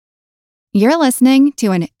You're listening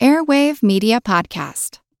to an Airwave Media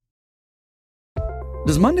Podcast.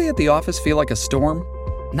 Does Monday at the office feel like a storm?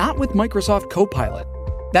 Not with Microsoft Copilot.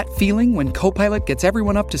 That feeling when Copilot gets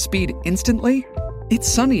everyone up to speed instantly? It's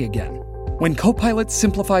sunny again. When Copilot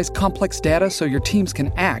simplifies complex data so your teams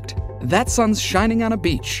can act, that sun's shining on a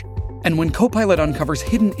beach. And when Copilot uncovers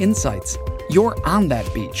hidden insights, you're on that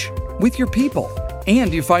beach with your people,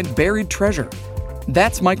 and you find buried treasure.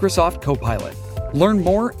 That's Microsoft Copilot. Learn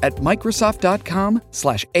more at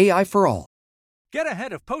Microsoft.com/AI for all. Get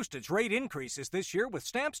ahead of postage rate increases this year with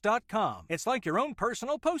Stamps.com. It's like your own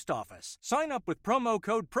personal post office. Sign up with promo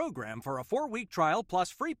code PROGRAM for a 4-week trial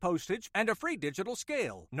plus free postage and a free digital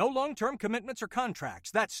scale. No long-term commitments or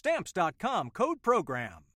contracts. That's Stamps.com, code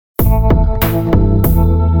PROGRAM.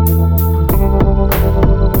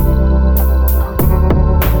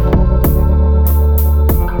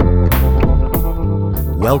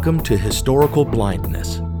 Welcome to Historical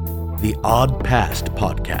Blindness, the Odd Past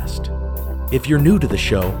podcast. If you're new to the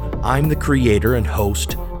show, I'm the creator and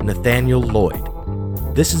host, Nathaniel Lloyd.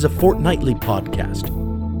 This is a fortnightly podcast,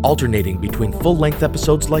 alternating between full-length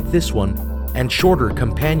episodes like this one and shorter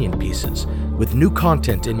companion pieces with new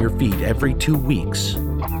content in your feed every 2 weeks.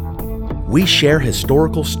 We share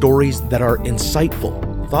historical stories that are insightful,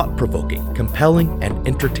 thought-provoking, compelling, and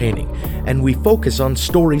entertaining, and we focus on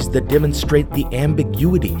stories that demonstrate the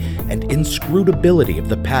ambiguity and inscrutability of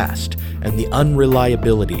the past and the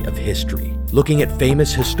unreliability of history. Looking at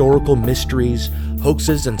famous historical mysteries,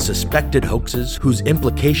 hoaxes and suspected hoaxes whose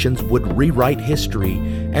implications would rewrite history,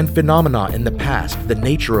 and phenomena in the past, the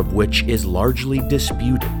nature of which is largely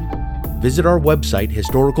disputed. Visit our website,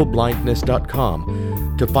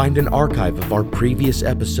 historicalblindness.com, to find an archive of our previous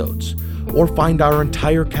episodes, or find our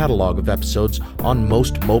entire catalog of episodes on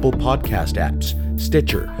most mobile podcast apps,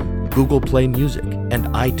 Stitcher, Google Play Music, and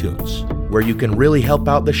iTunes, where you can really help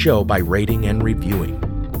out the show by rating and reviewing.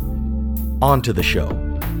 On to the show.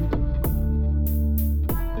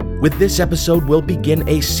 With this episode, we'll begin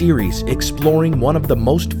a series exploring one of the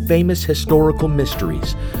most famous historical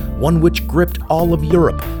mysteries, one which gripped all of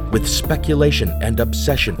Europe with speculation and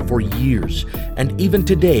obsession for years, and even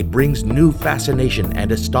today brings new fascination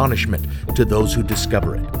and astonishment to those who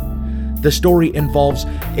discover it. The story involves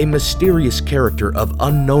a mysterious character of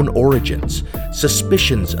unknown origins,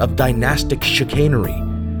 suspicions of dynastic chicanery,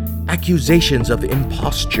 accusations of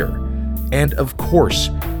imposture, and of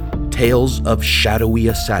course, tales of shadowy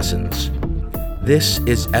assassins. This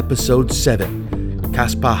is Episode 7,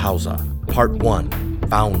 Kaspar Hauser, Part 1,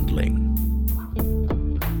 Foundling.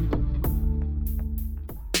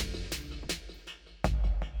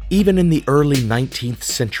 Even in the early 19th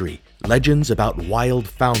century, legends about wild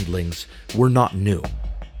foundlings were not new.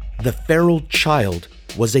 The feral child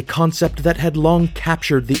was a concept that had long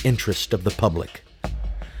captured the interest of the public.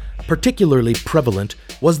 Particularly prevalent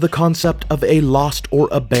was the concept of a lost or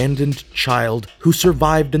abandoned child who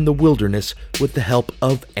survived in the wilderness with the help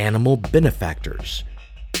of animal benefactors.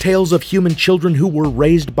 Tales of human children who were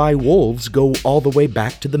raised by wolves go all the way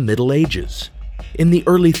back to the Middle Ages. In the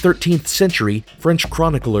early 13th century, French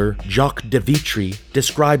chronicler Jacques de Vitry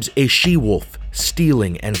describes a she-wolf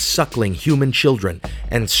stealing and suckling human children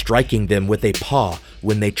and striking them with a paw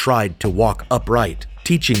when they tried to walk upright,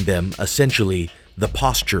 teaching them, essentially, the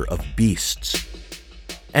posture of beasts.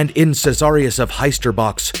 And in Caesarius of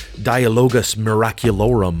Heisterbach's Dialogus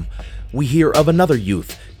Miraculorum, we hear of another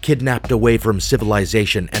youth kidnapped away from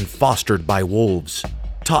civilization and fostered by wolves,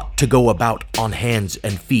 taught to go about on hands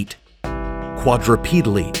and feet,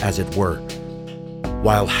 quadrupedally as it were,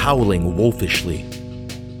 while howling wolfishly.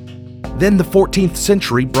 Then the 14th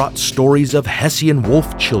century brought stories of Hessian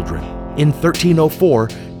wolf children. In 1304,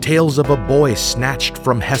 tales of a boy snatched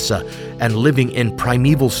from Hesse and living in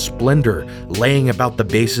primeval splendor, laying about the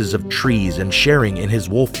bases of trees and sharing in his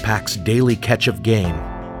wolf pack's daily catch of game.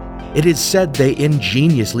 It is said they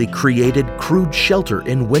ingeniously created crude shelter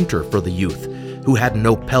in winter for the youth, who had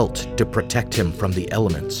no pelt to protect him from the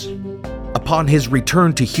elements. Upon his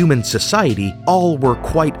return to human society, all were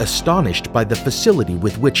quite astonished by the facility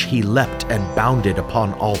with which he leapt and bounded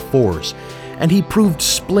upon all fours, and he proved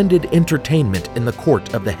splendid entertainment in the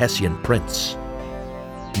court of the Hessian prince.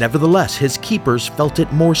 Nevertheless, his keepers felt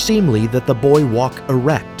it more seemly that the boy walk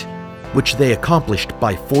erect, which they accomplished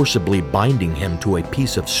by forcibly binding him to a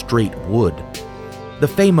piece of straight wood. The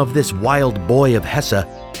fame of this wild boy of Hesse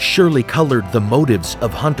surely colored the motives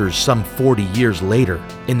of hunters some 40 years later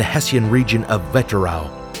in the Hessian region of Wetterau,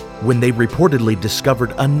 when they reportedly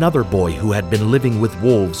discovered another boy who had been living with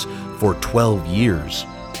wolves for 12 years.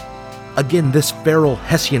 Again, this feral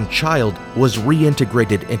Hessian child was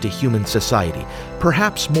reintegrated into human society,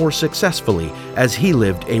 perhaps more successfully, as he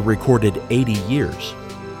lived a recorded 80 years.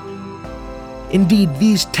 Indeed,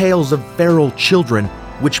 these tales of feral children,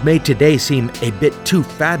 which may today seem a bit too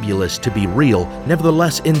fabulous to be real,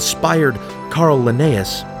 nevertheless inspired Carl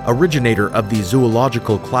Linnaeus, originator of the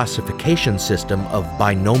zoological classification system of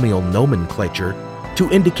binomial nomenclature, to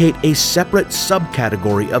indicate a separate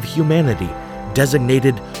subcategory of humanity,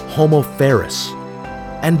 designated Homo ferus.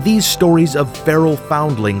 And these stories of feral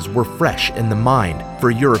foundlings were fresh in the mind for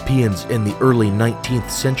Europeans in the early 19th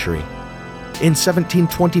century. In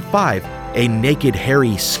 1725, a naked,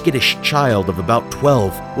 hairy, skittish child of about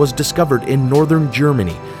 12 was discovered in northern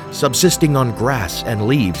Germany, subsisting on grass and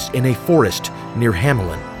leaves in a forest near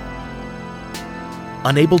Hamelin.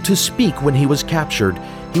 Unable to speak when he was captured,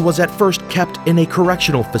 he was at first kept in a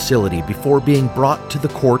correctional facility before being brought to the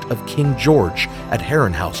court of King George at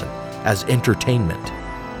Herrenhausen as entertainment.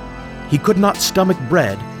 He could not stomach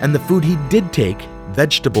bread, and the food he did take,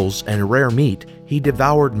 vegetables and rare meat, he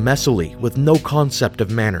devoured messily with no concept of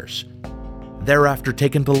manners. Thereafter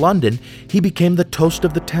taken to London, he became the toast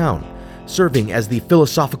of the town, serving as the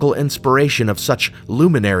philosophical inspiration of such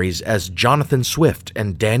luminaries as Jonathan Swift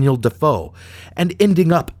and Daniel Defoe, and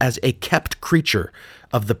ending up as a kept creature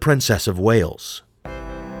of the Princess of Wales.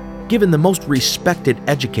 Given the most respected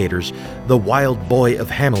educators, the wild boy of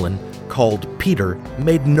Hamelin, called Peter,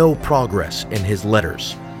 made no progress in his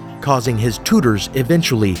letters, causing his tutors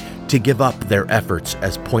eventually to give up their efforts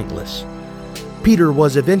as pointless. Peter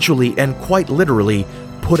was eventually and quite literally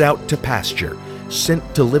put out to pasture, sent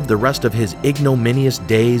to live the rest of his ignominious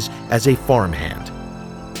days as a farmhand.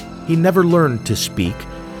 He never learned to speak,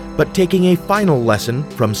 but taking a final lesson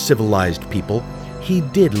from civilized people, he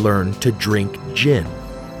did learn to drink gin.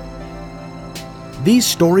 These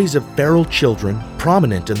stories of feral children,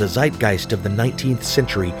 prominent in the zeitgeist of the 19th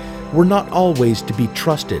century, were not always to be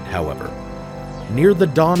trusted, however. Near the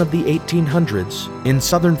dawn of the 1800s, in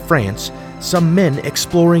southern France, some men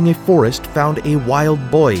exploring a forest found a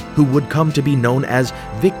wild boy who would come to be known as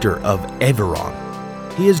Victor of Aveyron.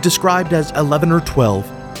 He is described as 11 or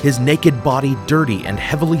 12, his naked body dirty and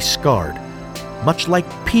heavily scarred. Much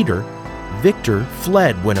like Peter, Victor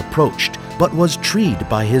fled when approached, but was treed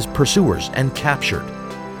by his pursuers and captured.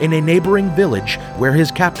 In a neighboring village, where his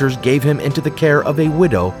captors gave him into the care of a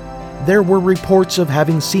widow, there were reports of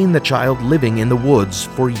having seen the child living in the woods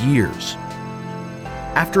for years.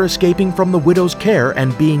 After escaping from the widow's care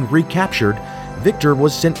and being recaptured, Victor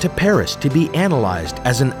was sent to Paris to be analyzed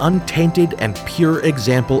as an untainted and pure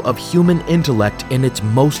example of human intellect in its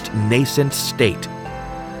most nascent state.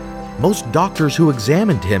 Most doctors who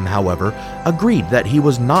examined him, however, agreed that he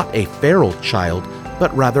was not a feral child,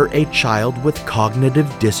 but rather a child with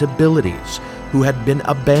cognitive disabilities who had been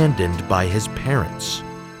abandoned by his parents.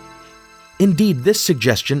 Indeed, this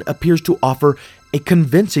suggestion appears to offer a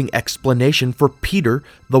convincing explanation for Peter,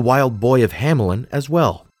 the wild boy of Hamelin, as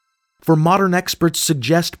well. For modern experts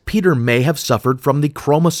suggest Peter may have suffered from the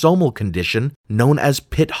chromosomal condition known as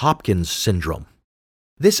Pitt-Hopkins syndrome.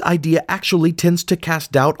 This idea actually tends to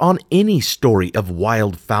cast doubt on any story of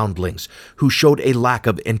wild foundlings who showed a lack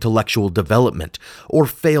of intellectual development or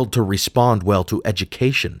failed to respond well to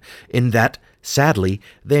education, in that, sadly,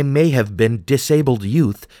 they may have been disabled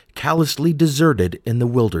youth callously deserted in the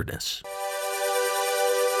wilderness.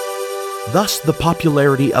 Thus, the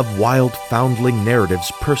popularity of wild foundling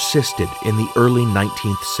narratives persisted in the early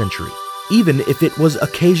 19th century, even if it was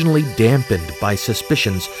occasionally dampened by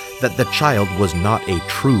suspicions that the child was not a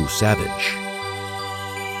true savage.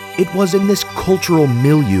 It was in this cultural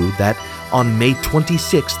milieu that, on May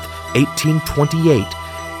 26, 1828,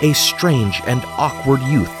 a strange and awkward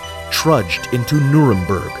youth trudged into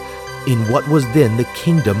Nuremberg, in what was then the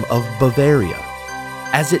Kingdom of Bavaria.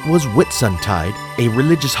 As it was Whitsuntide, a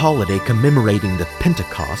religious holiday commemorating the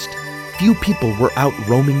Pentecost, few people were out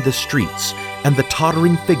roaming the streets, and the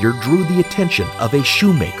tottering figure drew the attention of a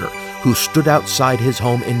shoemaker who stood outside his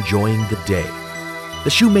home enjoying the day. The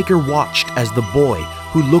shoemaker watched as the boy,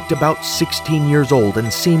 who looked about 16 years old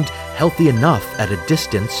and seemed healthy enough at a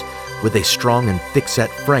distance, with a strong and thick-set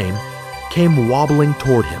frame, came wobbling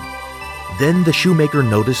toward him. Then the shoemaker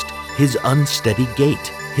noticed his unsteady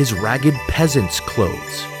gait, his ragged peasant's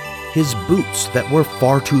clothes, his boots that were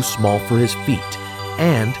far too small for his feet,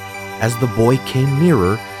 and, as the boy came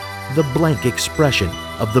nearer, the blank expression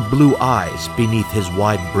of the blue eyes beneath his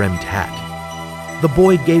wide-brimmed hat. The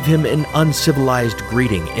boy gave him an uncivilized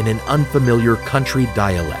greeting in an unfamiliar country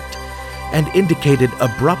dialect, and indicated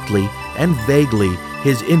abruptly and vaguely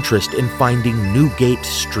his interest in finding Newgate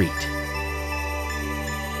Street.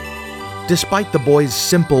 Despite the boy's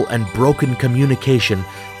simple and broken communication,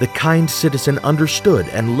 the kind citizen understood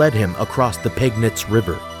and led him across the Pegnitz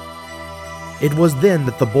River. It was then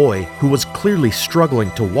that the boy, who was clearly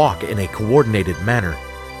struggling to walk in a coordinated manner,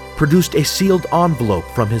 produced a sealed envelope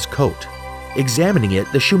from his coat. Examining it,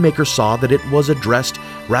 the shoemaker saw that it was addressed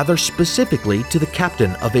rather specifically to the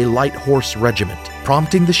captain of a light horse regiment,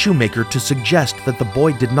 prompting the shoemaker to suggest that the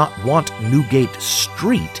boy did not want Newgate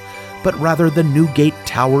Street, but rather the Newgate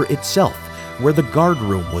Tower itself, where the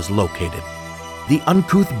guardroom was located. The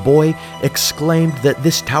uncouth boy exclaimed that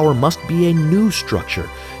this tower must be a new structure,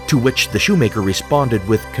 to which the shoemaker responded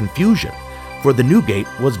with confusion, for the Newgate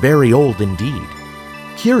was very old indeed.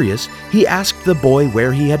 Curious, he asked the boy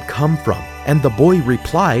where he had come from, and the boy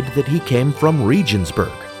replied that he came from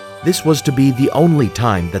Regensburg. This was to be the only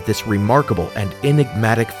time that this remarkable and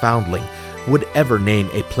enigmatic foundling would ever name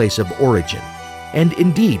a place of origin. And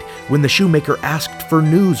indeed, when the shoemaker asked for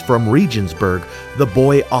news from Regensburg, the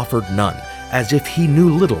boy offered none, as if he knew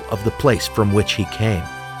little of the place from which he came.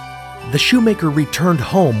 The shoemaker returned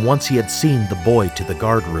home once he had seen the boy to the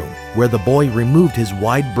guardroom, where the boy removed his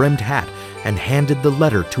wide-brimmed hat and handed the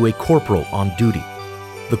letter to a corporal on duty.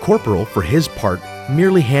 The corporal, for his part,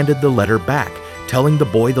 merely handed the letter back, telling the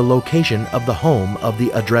boy the location of the home of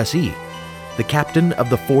the addressee, the captain of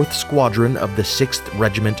the 4th Squadron of the 6th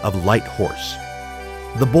Regiment of Light Horse.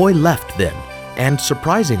 The boy left then, and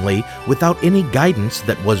surprisingly, without any guidance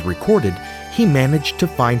that was recorded, he managed to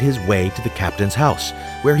find his way to the captain's house,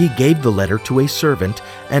 where he gave the letter to a servant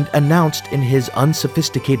and announced in his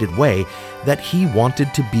unsophisticated way that he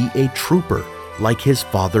wanted to be a trooper, like his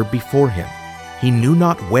father before him. He knew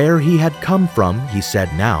not where he had come from, he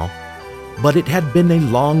said now, but it had been a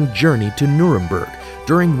long journey to Nuremberg,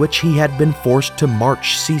 during which he had been forced to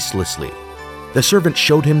march ceaselessly. The servant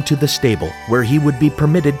showed him to the stable, where he would be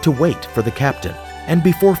permitted to wait for the captain, and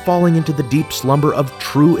before falling into the deep slumber of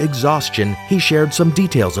true exhaustion, he shared some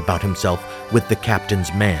details about himself with the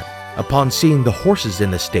captain's man. Upon seeing the horses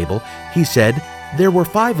in the stable, he said, "There were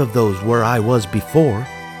 5 of those where I was before,"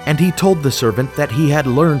 and he told the servant that he had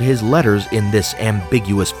learned his letters in this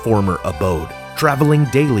ambiguous former abode, traveling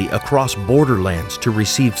daily across borderlands to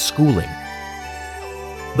receive schooling.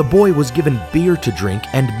 The boy was given beer to drink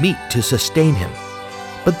and meat to sustain him,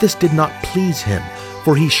 but this did not please him,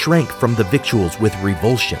 for he shrank from the victuals with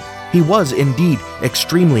revulsion. He was indeed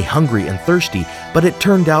extremely hungry and thirsty, but it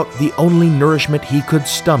turned out the only nourishment he could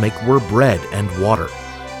stomach were bread and water.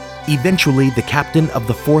 Eventually, the captain of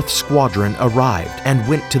the 4th Squadron arrived and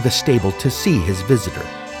went to the stable to see his visitor.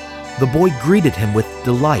 The boy greeted him with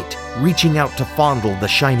delight, reaching out to fondle the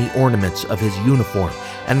shiny ornaments of his uniform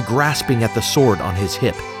and grasping at the sword on his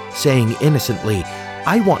hip, saying innocently,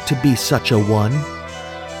 "I want to be such a one."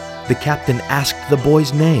 The captain asked the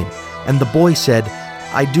boy's name, and the boy said,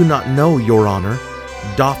 "I do not know, Your Honor."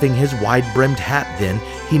 Doffing his wide-brimmed hat then,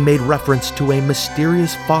 he made reference to a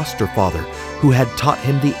mysterious foster father who had taught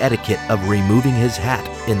him the etiquette of removing his hat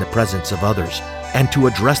in the presence of others, and to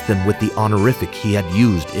address them with the honorific he had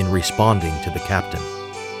used in responding to the captain.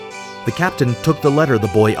 The captain took the letter the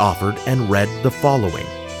boy offered and read the following.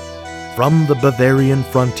 "From the Bavarian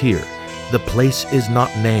frontier, the place is not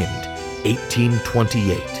named,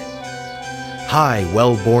 1828. Hi,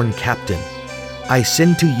 well-born captain, I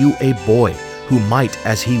send to you a boy who might,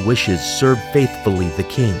 as he wishes, serve faithfully the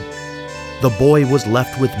king. The boy was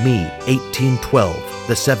left with me 1812,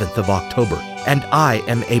 the 7th of October, and I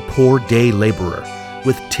am a poor day laborer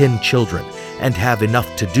with 10 children and have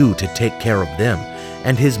enough to do to take care of them,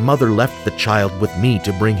 and his mother left the child with me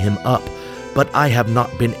to bring him up, but I have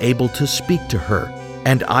not been able to speak to her,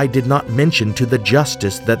 and I did not mention to the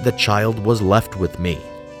justice that the child was left with me.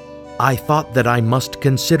 I thought that I must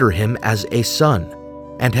consider him as a son,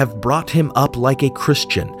 and have brought him up like a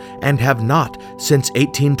Christian, and have not, since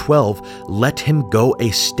 1812, let him go a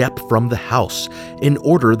step from the house, in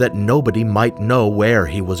order that nobody might know where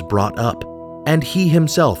he was brought up. And he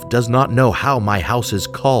himself does not know how my house is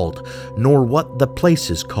called, nor what the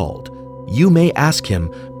place is called. You may ask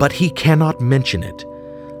him, but he cannot mention it.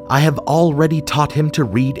 I have already taught him to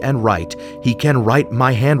read and write. He can write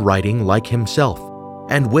my handwriting like himself.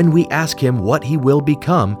 And when we ask him what he will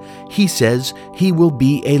become, he says he will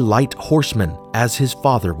be a light horseman, as his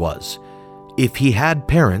father was. If he had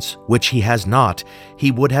parents, which he has not,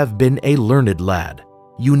 he would have been a learned lad.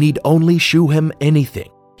 You need only shew him anything.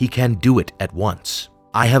 He can do it at once.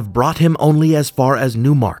 I have brought him only as far as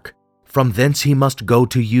Neumark. From thence he must go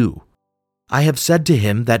to you. I have said to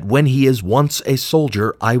him that when he is once a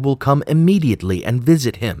soldier, I will come immediately and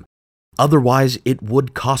visit him. Otherwise it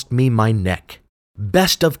would cost me my neck.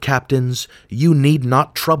 Best of captains, you need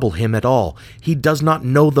not trouble him at all. He does not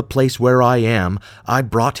know the place where I am. I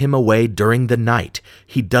brought him away during the night.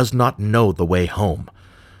 He does not know the way home.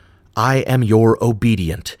 I am your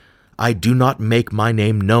obedient. I do not make my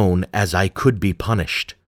name known, as I could be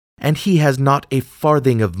punished. And he has not a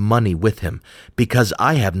farthing of money with him, because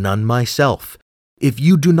I have none myself. If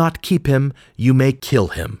you do not keep him, you may kill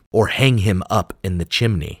him, or hang him up in the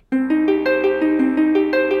chimney.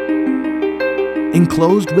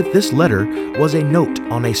 Enclosed with this letter was a note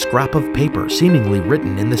on a scrap of paper seemingly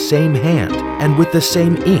written in the same hand and with the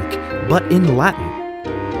same ink, but in Latin.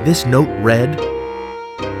 This note read,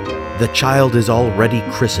 "The child is already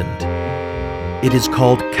christened. It is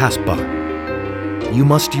called Kaspar. You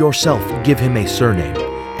must yourself give him a surname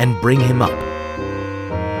and bring him up.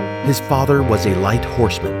 His father was a light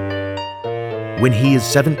horseman. When he is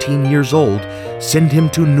 17 years old, send him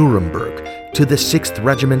to Nuremberg, to the 6th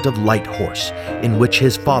Regiment of Light Horse, in which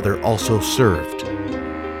his father also served.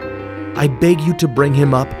 I beg you to bring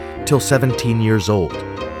him up till 17 years old.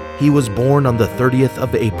 He was born on the 30th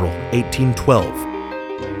of April, 1812.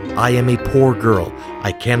 I am a poor girl.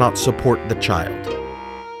 I cannot support the child.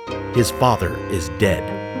 His father is dead."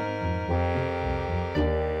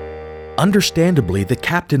 Understandably, the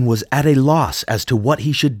captain was at a loss as to what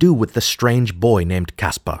he should do with the strange boy named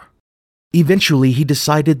Kaspar. Eventually, he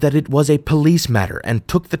decided that it was a police matter and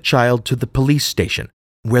took the child to the police station,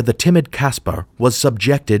 where the timid Kaspar was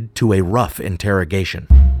subjected to a rough interrogation.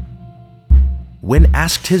 When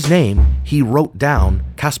asked his name, he wrote down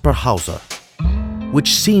Kaspar Hauser,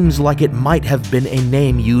 which seems like it might have been a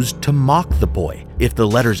name used to mock the boy, if the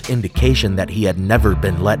letter's indication that he had never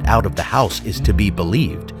been let out of the house is to be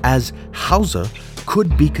believed, as Hauser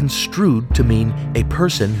could be construed to mean a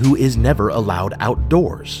person who is never allowed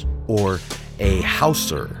outdoors, or a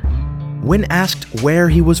Hauser. When asked where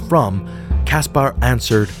he was from, Kaspar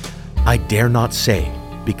answered, "I dare not say,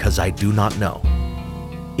 because I do not know."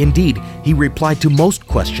 Indeed, he replied to most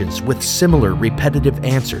questions with similar repetitive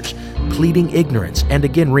answers, pleading ignorance and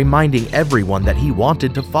again reminding everyone that he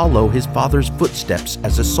wanted to follow his father's footsteps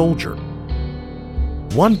as a soldier.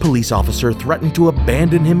 One police officer threatened to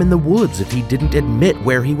abandon him in the woods if he didn't admit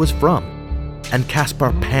where he was from, and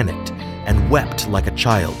Kaspar panicked and wept like a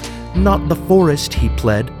child. "Not the forest," he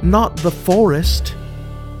pled, "not the forest."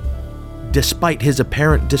 Despite his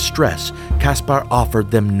apparent distress, Kaspar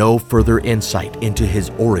offered them no further insight into his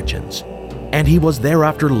origins, and he was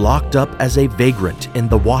thereafter locked up as a vagrant in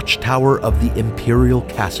the watchtower of the imperial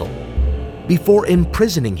castle. Before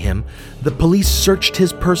imprisoning him, the police searched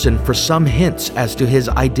his person for some hints as to his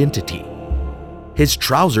identity. His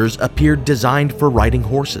trousers appeared designed for riding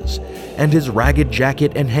horses, and his ragged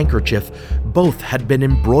jacket and handkerchief both had been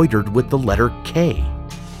embroidered with the letter K.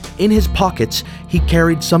 In his pockets, he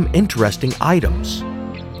carried some interesting items: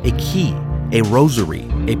 a key, a rosary,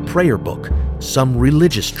 a prayer book, some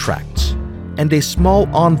religious tracts, and a small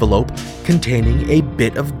envelope containing a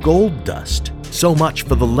bit of gold dust. So much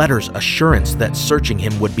for the letter's assurance that searching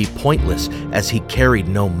him would be pointless as he carried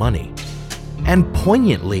no money. And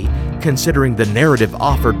poignantly, considering the narrative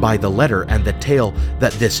offered by the letter and the tale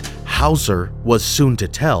that this Hauser was soon to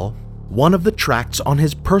tell, one of the tracts on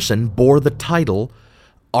his person bore the title,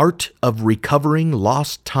 "Art of Recovering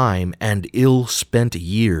Lost Time and Ill-Spent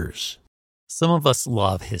Years." Some of us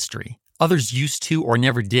love history. Others used to or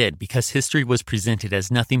never did because history was presented as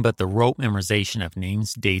nothing but the rote memorization of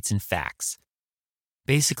names, dates, and facts.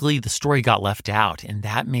 Basically, the story got left out, and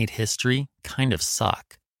that made history kind of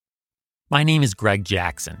suck. My name is Greg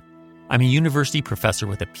Jackson. I'm a university professor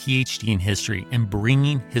with a PhD in history, and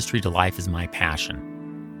bringing history to life is my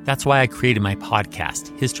passion. That's why I created my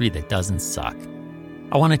podcast, History That Doesn't Suck.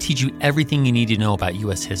 I want to teach you everything you need to know about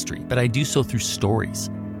U.S. history, but I do so through stories.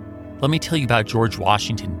 Let me tell you about George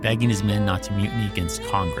Washington begging his men not to mutiny against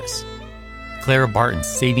Congress, Clara Barton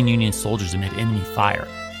saving Union soldiers amid enemy fire,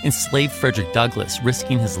 enslaved Frederick Douglass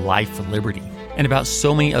risking his life for liberty, and about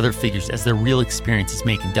so many other figures as their real experiences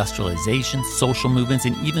make industrialization, social movements,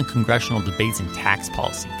 and even congressional debates and tax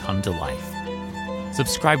policy come to life.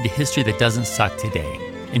 Subscribe to History That Doesn't Suck today,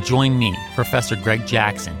 and join me, Professor Greg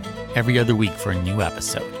Jackson, every other week for a new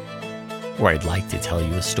episode, where I'd like to tell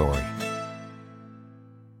you a story.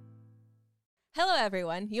 Hello,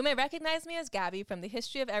 everyone. You may recognize me as Gabby from the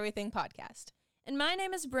History of Everything podcast. And my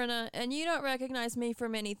name is Brenna, and you don't recognize me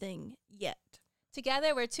from anything yet.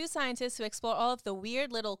 Together, we're two scientists who explore all of the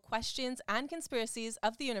weird little questions and conspiracies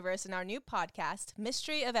of the universe in our new podcast,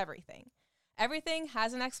 Mystery of Everything. Everything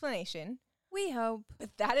has an explanation. We hope.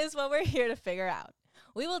 But that is what we're here to figure out.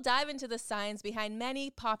 We will dive into the science behind many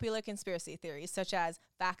popular conspiracy theories, such as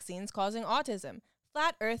vaccines causing autism,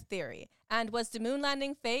 flat earth theory. And was the moon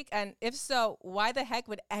landing fake? And if so, why the heck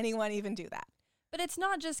would anyone even do that? But it's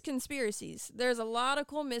not just conspiracies. There's a lot of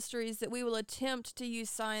cool mysteries that we will attempt to use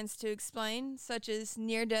science to explain, such as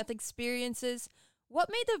near-death experiences, what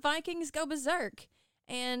made the Vikings go berserk,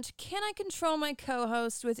 and can I control my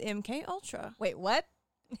co-host with MK Ultra? Wait, what?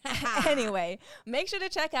 Anyway, make sure to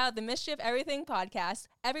check out the Mystery of Everything podcast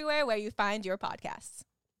everywhere where you find your podcasts.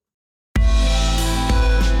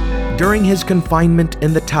 During his confinement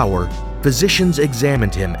in the tower, physicians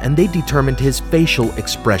examined him and they determined his facial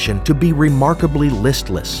expression to be remarkably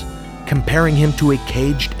listless, comparing him to a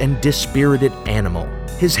caged and dispirited animal.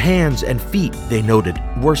 His hands and feet, they noted,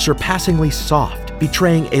 were surpassingly soft,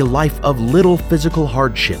 betraying a life of little physical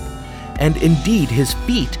hardship. And indeed, his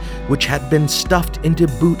feet, which had been stuffed into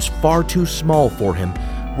boots far too small for him,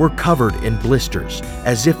 were covered in blisters,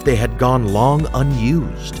 as if they had gone long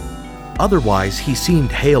unused. Otherwise, he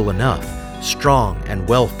seemed hale enough, strong and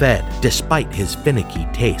well-fed, despite his finicky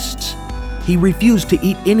tastes. He refused to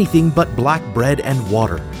eat anything but black bread and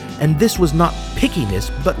water, and this was not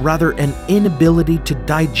pickiness, but rather an inability to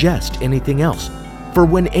digest anything else. For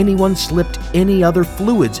when anyone slipped any other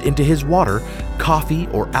fluids into his water, coffee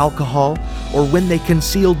or alcohol, or when they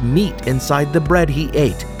concealed meat inside the bread he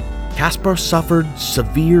ate, Kaspar suffered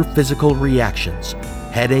severe physical reactions,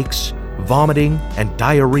 headaches, vomiting, and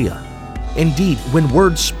diarrhea. Indeed, when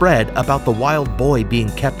word spread about the wild boy being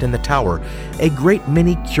kept in the tower, a great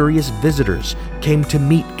many curious visitors came to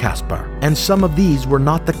meet Kaspar, and some of these were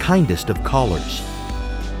not the kindest of callers.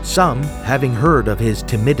 Some, having heard of his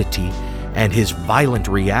timidity and his violent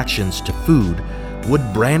reactions to food,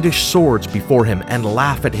 would brandish swords before him and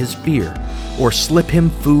laugh at his fear, or slip him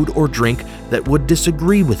food or drink that would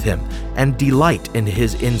disagree with him and delight in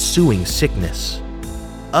his ensuing sickness.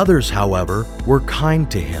 Others, however, were kind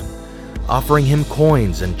to him, offering him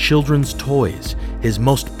coins and children's toys, his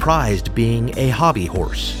most prized being a hobby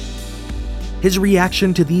horse. His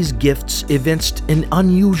reaction to these gifts evinced an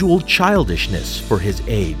unusual childishness for his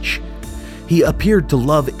age. He appeared to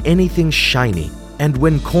love anything shiny, and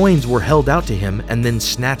when coins were held out to him and then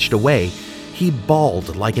snatched away, he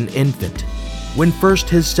bawled like an infant. When first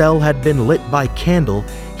his cell had been lit by candle,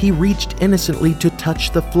 he reached innocently to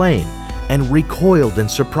touch the flame and recoiled in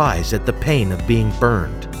surprise at the pain of being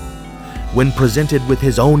burned. When presented with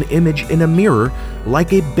his own image in a mirror,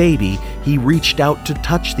 like a baby, he reached out to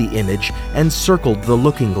touch the image and circled the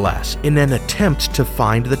looking glass in an attempt to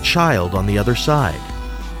find the child on the other side.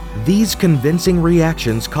 These convincing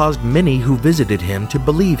reactions caused many who visited him to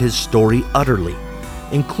believe his story utterly,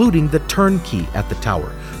 including the turnkey at the tower,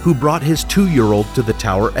 who brought his 2-year-old to the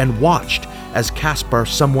tower and watched as Kaspar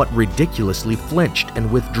somewhat ridiculously flinched and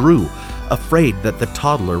withdrew, afraid that the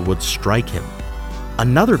toddler would strike him.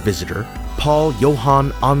 Another visitor, Paul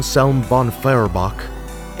Johann Anselm von Feuerbach,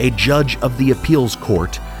 a judge of the appeals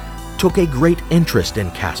court, took a great interest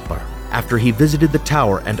in Kaspar after he visited the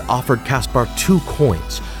tower and offered Kaspar 2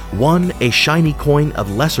 coins, one a shiny coin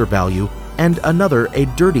of lesser value and another a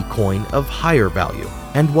dirty coin of higher value,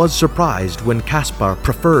 and was surprised when Kaspar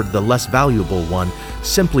preferred the less valuable one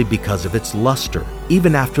simply because of its luster,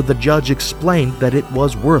 even after the judge explained that it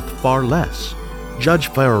was worth far less. Judge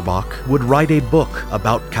Feuerbach would write a book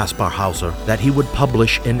about Kaspar Hauser that he would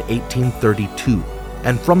publish in 1832,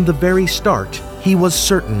 and from the very start, he was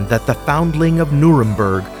certain that the foundling of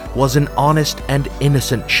Nuremberg was an honest and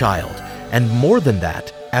innocent child, and more than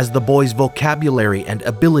that, as the boy's vocabulary and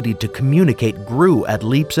ability to communicate grew at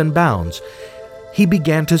leaps and bounds, he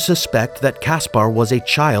began to suspect that Kaspar was a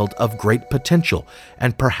child of great potential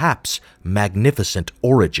and perhaps magnificent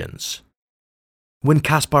origins. When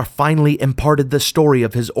Kaspar finally imparted the story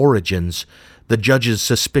of his origins, the judge's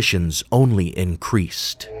suspicions only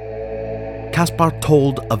increased. Kaspar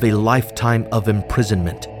told of a lifetime of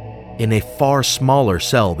imprisonment in a far smaller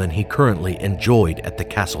cell than he currently enjoyed at the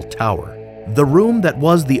castle tower. The room that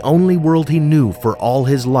was the only world he knew for all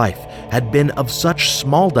his life had been of such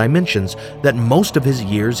small dimensions that most of his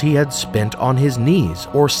years he had spent on his knees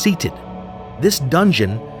or seated. This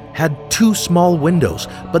dungeon had 2 small windows,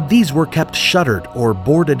 but these were kept shuttered or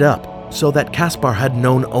boarded up so that Kaspar had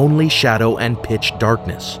known only shadow and pitch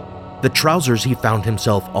darkness. The trousers he found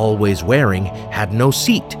himself always wearing had no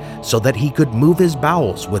seat so that he could move his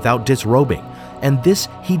bowels without disrobing, and this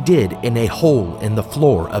he did in a hole in the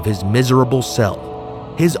floor of his miserable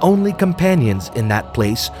cell. His only companions in that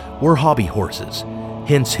place were hobby horses,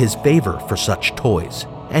 hence his favor for such toys,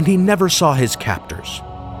 and he never saw his captors.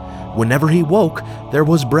 Whenever he woke, there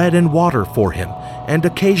was bread and water for him, and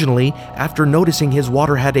occasionally, after noticing his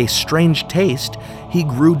water had a strange taste, he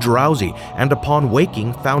grew drowsy and upon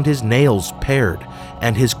waking found his nails pared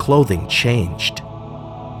and his clothing changed.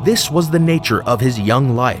 This was the nature of his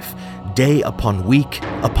young life, day upon week,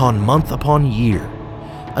 upon month upon year,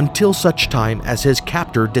 until such time as his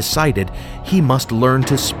captor decided he must learn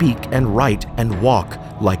to speak and write and walk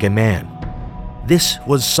like a man. This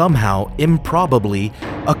was somehow, improbably,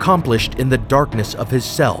 accomplished in the darkness of his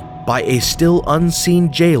cell by a still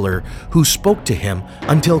unseen jailer who spoke to him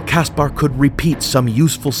until Kaspar could repeat some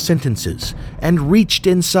useful sentences and reached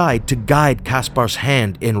inside to guide Kaspar's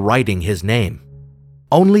hand in writing his name.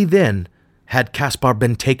 Only then had Kaspar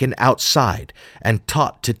been taken outside and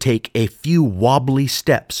taught to take a few wobbly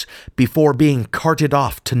steps before being carted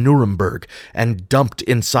off to Nuremberg and dumped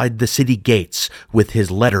inside the city gates with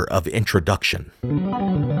his letter of introduction.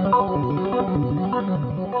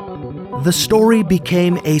 The story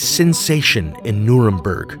became a sensation in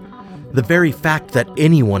Nuremberg. The very fact that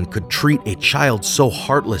anyone could treat a child so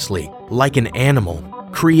heartlessly, like an animal,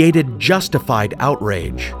 created justified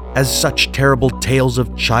outrage, as such terrible tales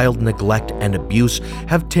of child neglect and abuse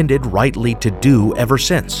have tended rightly to do ever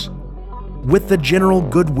since. With the general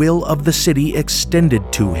goodwill of the city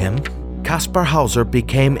extended to him, Kaspar Hauser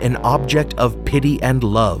became an object of pity and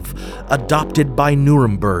love, adopted by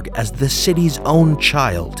Nuremberg as the city's own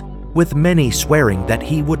child, with many swearing that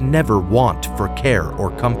he would never want for care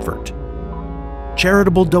or comfort.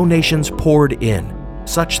 Charitable donations poured in,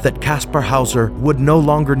 such that Kaspar Hauser would no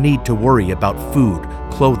longer need to worry about food,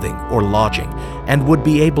 clothing, or lodging, and would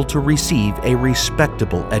be able to receive a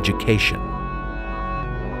respectable education.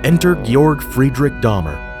 Enter Georg Friedrich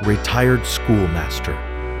Dahmer, retired schoolmaster.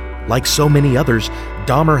 Like so many others,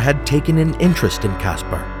 Dahmer had taken an interest in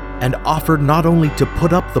Kaspar and offered not only to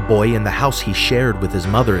put up the boy in the house he shared with his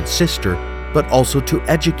mother and sister, but also to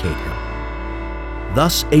educate him.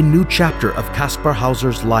 Thus, a new chapter of Kaspar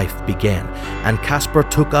Hauser's life began, and Kaspar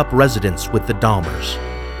took up residence with the Dahmers.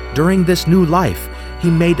 During this new life, he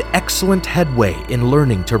made excellent headway in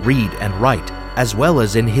learning to read and write, as well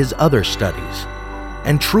as in his other studies.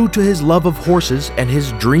 And true to his love of horses and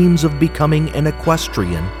his dreams of becoming an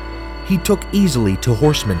equestrian, he took easily to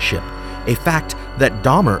horsemanship, a fact that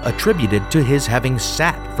Dahmer attributed to his having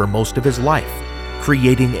sat for most of his life,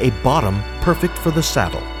 creating a bottom perfect for the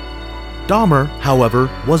saddle. Dahmer, however,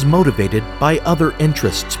 was motivated by other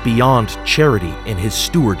interests beyond charity in his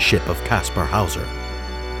stewardship of Kaspar Hauser.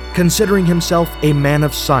 Considering himself a man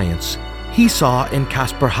of science, he saw in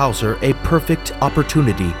Kaspar Hauser a perfect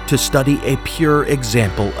opportunity to study a pure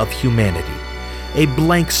example of humanity, a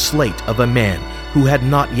blank slate of a man who had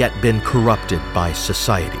not yet been corrupted by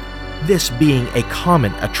society, this being a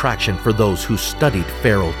common attraction for those who studied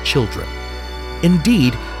feral children.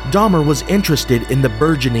 Indeed, Dahmer was interested in the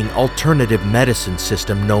burgeoning alternative medicine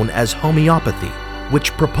system known as homeopathy,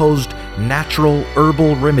 which proposed natural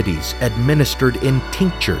herbal remedies administered in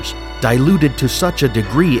tinctures, diluted to such a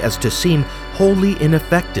degree as to seem wholly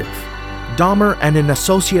ineffective. Dahmer and an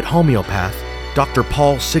associate homeopath, Dr.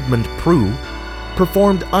 Paul Sigmund Prue,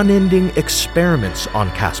 performed unending experiments on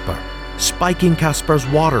Kaspar, spiking Kaspar's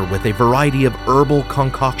water with a variety of herbal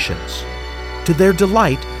concoctions. To their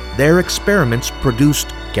delight, their experiments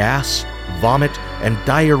produced gas, vomit, and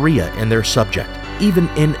diarrhea in their subject, even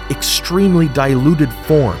in extremely diluted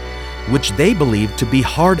form, which they believed to be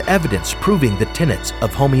hard evidence proving the tenets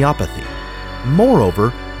of homeopathy.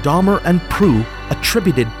 Moreover, Dahmer and Prue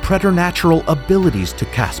attributed preternatural abilities to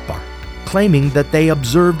Kaspar, claiming that they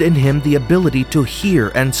observed in him the ability to hear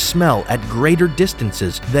and smell at greater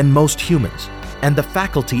distances than most humans, and the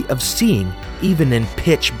faculty of seeing even in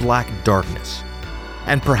pitch-black darkness.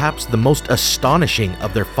 And perhaps the most astonishing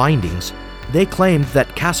of their findings, they claimed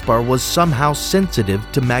that Kaspar was somehow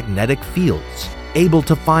sensitive to magnetic fields, able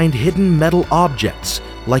to find hidden metal objects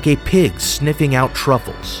like a pig sniffing out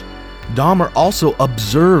truffles. Dahmer also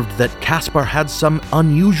observed that Kaspar had some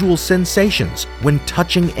unusual sensations when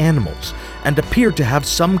touching animals and appeared to have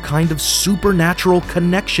some kind of supernatural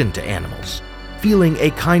connection to animals, feeling a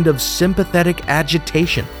kind of sympathetic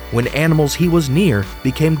agitation when animals he was near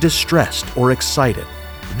became distressed or excited.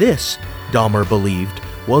 This, Dahmer believed,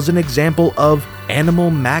 was an example of animal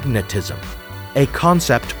magnetism, a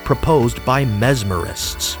concept proposed by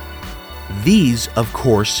mesmerists. These, of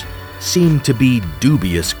course, seem to be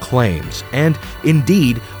dubious claims, and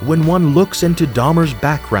indeed, when one looks into Dahmer's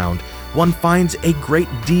background, one finds a great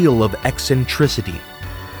deal of eccentricity.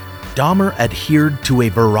 Dahmer adhered to a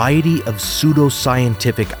variety of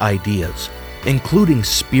pseudoscientific ideas, including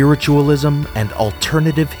spiritualism and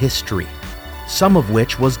alternative history, some of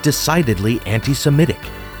which was decidedly anti-Semitic.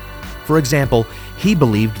 For example, he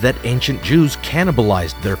believed that ancient Jews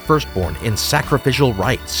cannibalized their firstborn in sacrificial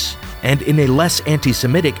rites, and in a less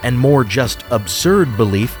anti-Semitic and more just absurd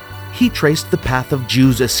belief, he traced the path of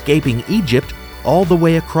Jews escaping Egypt all the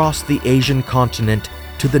way across the Asian continent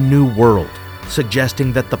to the New World,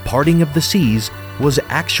 suggesting that the parting of the seas was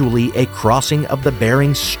actually a crossing of the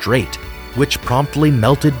Bering Strait, which promptly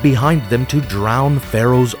melted behind them to drown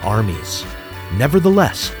Pharaoh's armies.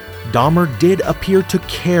 Nevertheless, Dahmer did appear to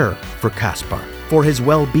care for Kaspar, for his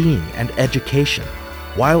well-being and education.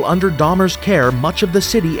 While under Dahmer's care, much of the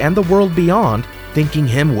city and the world beyond, thinking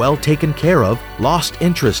him well taken care of, lost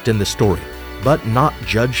interest in the story. But not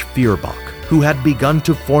Judge Feuerbach, who had begun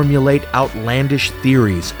to formulate outlandish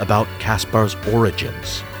theories about Kaspar's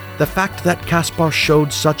origins. The fact that Kaspar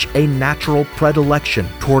showed such a natural predilection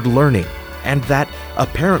toward learning, and that,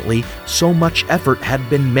 apparently, so much effort had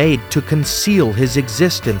been made to conceal his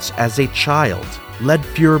existence as a child, led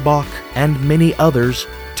Feuerbach and many others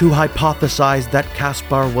to hypothesize that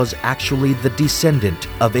Kaspar was actually the descendant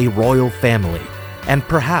of a royal family, and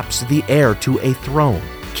perhaps the heir to a throne,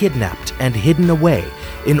 kidnapped and hidden away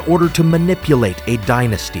in order to manipulate a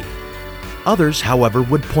dynasty. Others, however,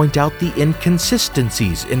 would point out the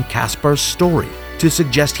inconsistencies in Kaspar's story to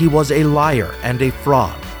suggest he was a liar and a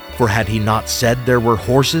fraud. For had he not said there were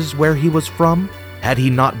horses where he was from? Had he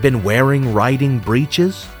not been wearing riding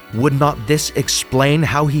breeches? Would not this explain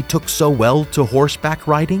how he took so well to horseback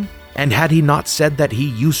riding? And had he not said that he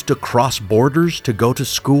used to cross borders to go to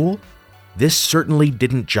school? This certainly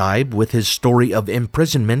didn't jibe with his story of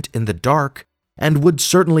imprisonment in the dark, and would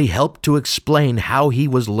certainly help to explain how he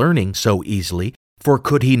was learning so easily, for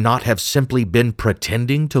could he not have simply been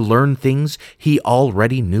pretending to learn things he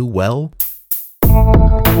already knew well?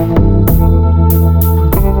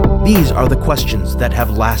 These are the questions that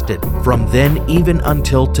have lasted from then even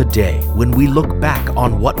until today, when we look back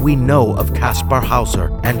on what we know of Kaspar Hauser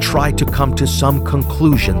and try to come to some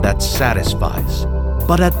conclusion that satisfies.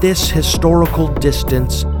 But at this historical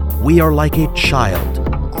distance, we are like a child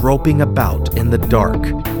groping about in the dark,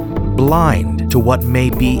 blind to what may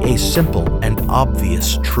be a simple and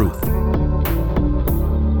obvious truth.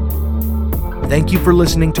 Thank you for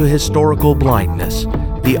listening to Historical Blindness,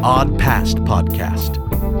 the Odd Past podcast.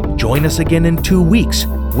 Join us again in 2 weeks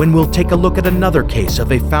when we'll take a look at another case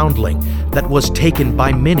of a foundling that was taken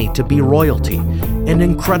by many to be royalty, an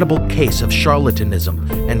incredible case of charlatanism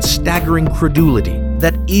and staggering credulity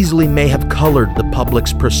that easily may have colored the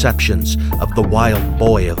public's perceptions of the wild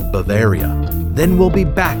boy of Bavaria. Then we'll be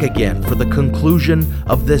back again for the conclusion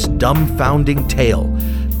of this dumbfounding tale,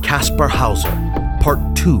 Kaspar Hauser, Part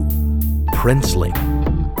 2, Princeling.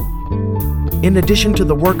 In addition to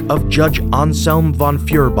the work of Judge Anselm von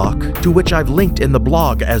Feuerbach, to which I've linked in the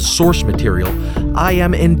blog as source material, I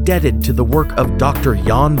am indebted to the work of Dr.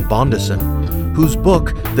 Jan Bondeson, whose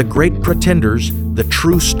book, The Great Pretenders, The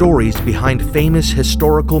True Stories Behind Famous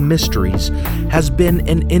Historical Mysteries, has been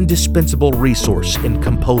an indispensable resource in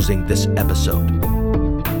composing this episode.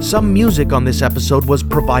 Some music on this episode was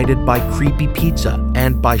provided by Creepy Pizza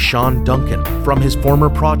and by Sean Duncan from his former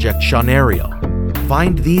project Shanario.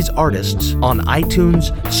 Find these artists on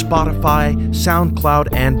iTunes, Spotify, SoundCloud,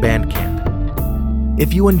 and Bandcamp.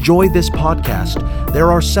 If you enjoy this podcast, there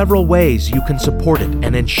are several ways you can support it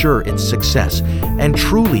and ensure its success, and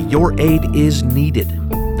truly your aid is needed.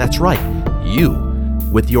 That's right, you,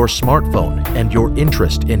 with your smartphone and your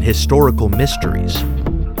interest in historical mysteries.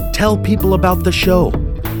 Tell people about the show.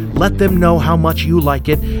 Let them know how much you like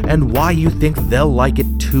it and why you think they'll like it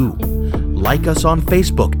too. Like us on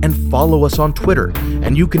Facebook and follow us on Twitter,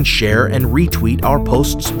 and you can share and retweet our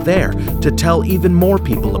posts there to tell even more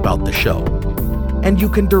people about the show. And you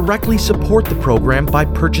can directly support the program by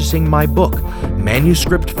purchasing my book,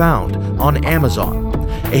 Manuscript Found, on Amazon,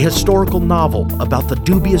 a historical novel about the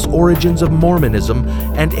dubious origins of Mormonism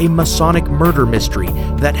and a Masonic murder mystery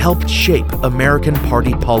that helped shape American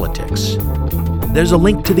party politics. There's a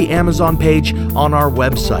link to the Amazon page on our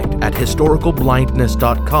website at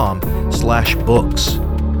historicalblindness.com/books.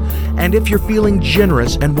 And if you're feeling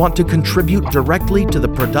generous and want to contribute directly to the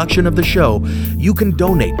production of the show, you can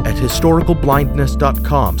donate at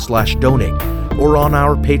historicalblindness.com/donate or on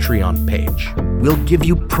our Patreon page. We'll give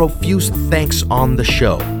you profuse thanks on the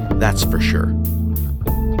show, that's for sure.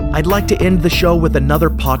 I'd like to end the show with another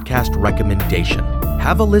podcast recommendation.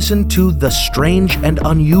 Have a listen to the Strange and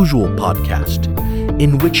Unusual podcast,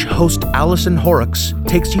 in which host Allison Horrocks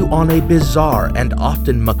takes you on a bizarre and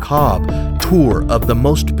often macabre tour of the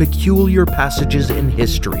most peculiar passages in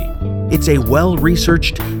history. It's a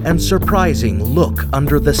well-researched and surprising look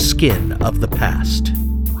under the skin of the past.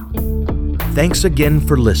 Thanks again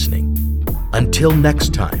for listening. Until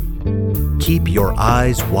next time, keep your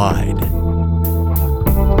eyes wide.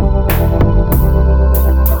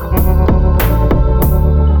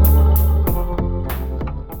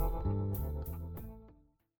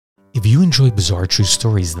 If you enjoy bizarre true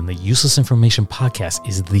stories, then the Useless Information Podcast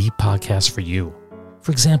is the podcast for you.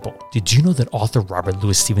 For example, did you know that author Robert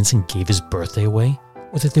Louis Stevenson gave his birthday away?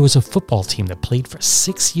 Or that there was a football team that played for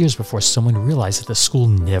 6 years before someone realized that the school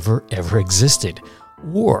never ever existed?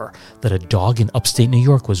 Or that a dog in upstate New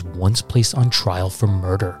York was once placed on trial for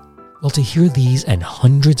murder? Well, to hear these and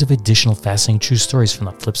hundreds of additional fascinating true stories from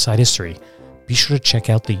the Flipside history, be sure to check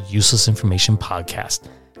out the Useless Information Podcast.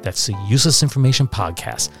 That's the Useless Information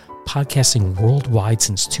Podcast, podcasting worldwide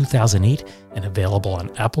since 2008 and available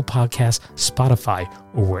on Apple Podcasts, Spotify,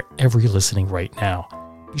 or wherever you're listening right now.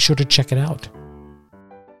 Be sure to check it out.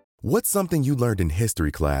 What's something you learned in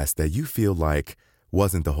history class that you feel like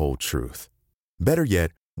wasn't the whole truth? Better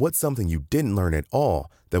yet, what's something you didn't learn at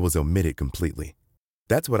all that was omitted completely?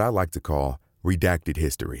 That's what I like to call redacted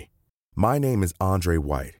history. My name is Andre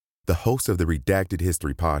White, the host of the Redacted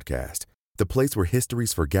History Podcast, the place where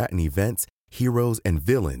history's forgotten events, heroes, and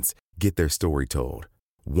villains get their story told,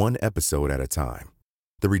 one episode at a time.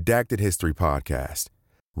 The Redacted History Podcast.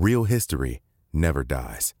 Real history never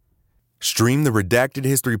dies. Stream the Redacted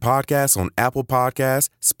History Podcast on Apple Podcasts,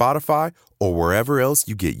 Spotify, or wherever else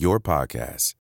you get your podcasts.